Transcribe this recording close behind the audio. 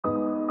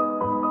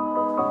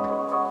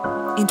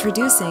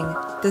Introducing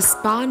the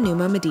Spa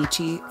Numa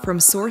MEDICI from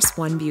Source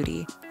One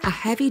Beauty, a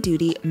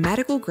heavy-duty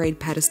medical-grade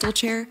pedestal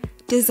chair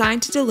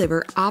designed to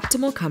deliver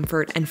optimal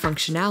comfort and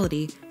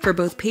functionality for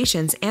both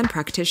patients and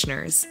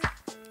practitioners.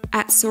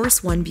 At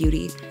Source One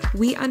Beauty,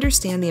 we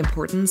understand the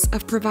importance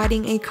of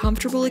providing a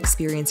comfortable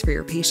experience for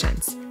your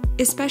patients,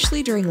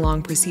 especially during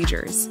long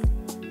procedures.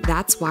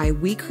 That's why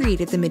we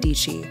created the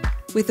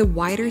MEDICI, with a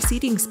wider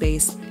seating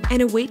space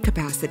and a weight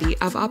capacity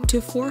of up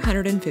to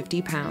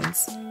 450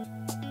 pounds.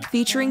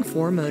 Featuring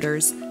 4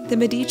 motors, the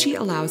MEDICI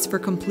allows for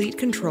complete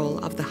control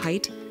of the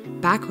height,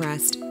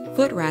 backrest,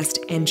 footrest,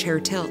 and chair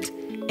tilt,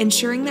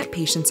 ensuring that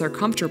patients are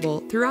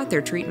comfortable throughout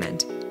their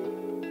treatment.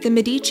 The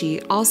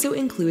MEDICI also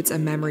includes a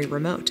memory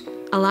remote,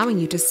 allowing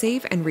you to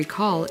save and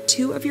recall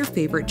 2 of your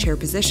favorite chair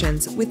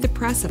positions with the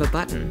press of a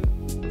button.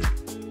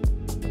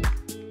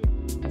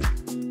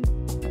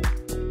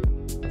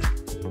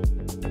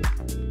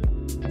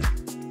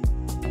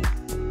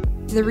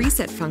 The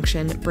reset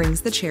function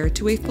brings the chair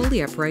to a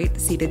fully upright,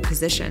 seated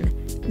position,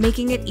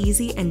 making it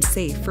easy and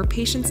safe for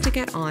patients to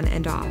get on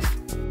and off.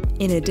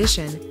 In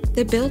addition,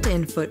 the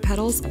built-in foot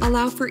pedals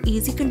allow for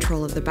easy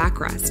control of the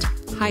backrest,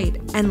 height,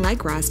 and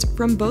leg rest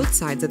from both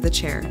sides of the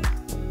chair.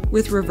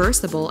 With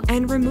reversible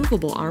and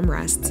removable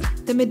armrests,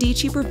 the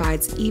MEDICI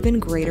provides even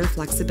greater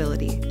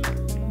flexibility.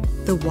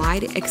 The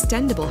wide,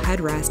 extendable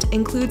headrest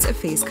includes a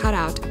face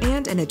cutout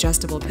and an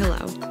adjustable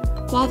pillow,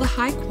 while the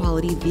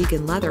high-quality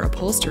vegan leather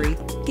upholstery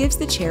gives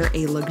the chair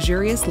a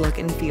luxurious look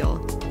and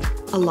feel.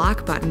 A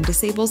lock button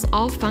disables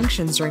all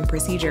functions during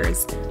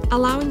procedures,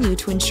 allowing you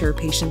to ensure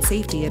patient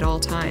safety at all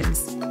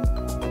times.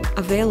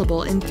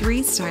 Available in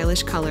 3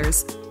 stylish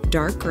colors,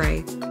 dark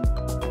gray,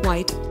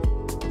 white,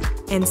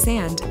 and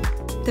sand,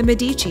 the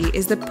MEDICI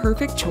is the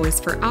perfect choice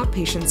for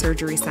outpatient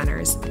surgery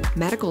centers,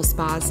 medical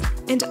spas,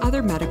 and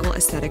other medical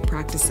aesthetic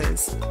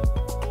practices.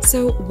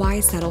 So why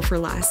settle for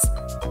less?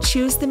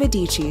 Choose the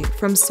MEDICI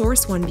from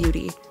Source One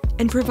Beauty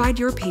and provide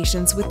your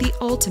patients with the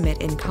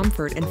ultimate in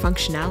comfort and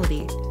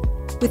functionality.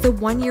 With a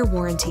 1-year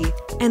warranty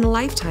and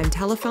lifetime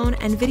telephone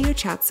and video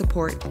chat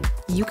support,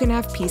 you can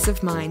have peace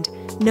of mind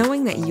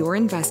knowing that you're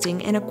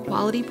investing in a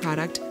quality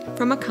product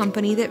from a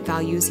company that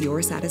values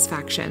your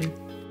satisfaction.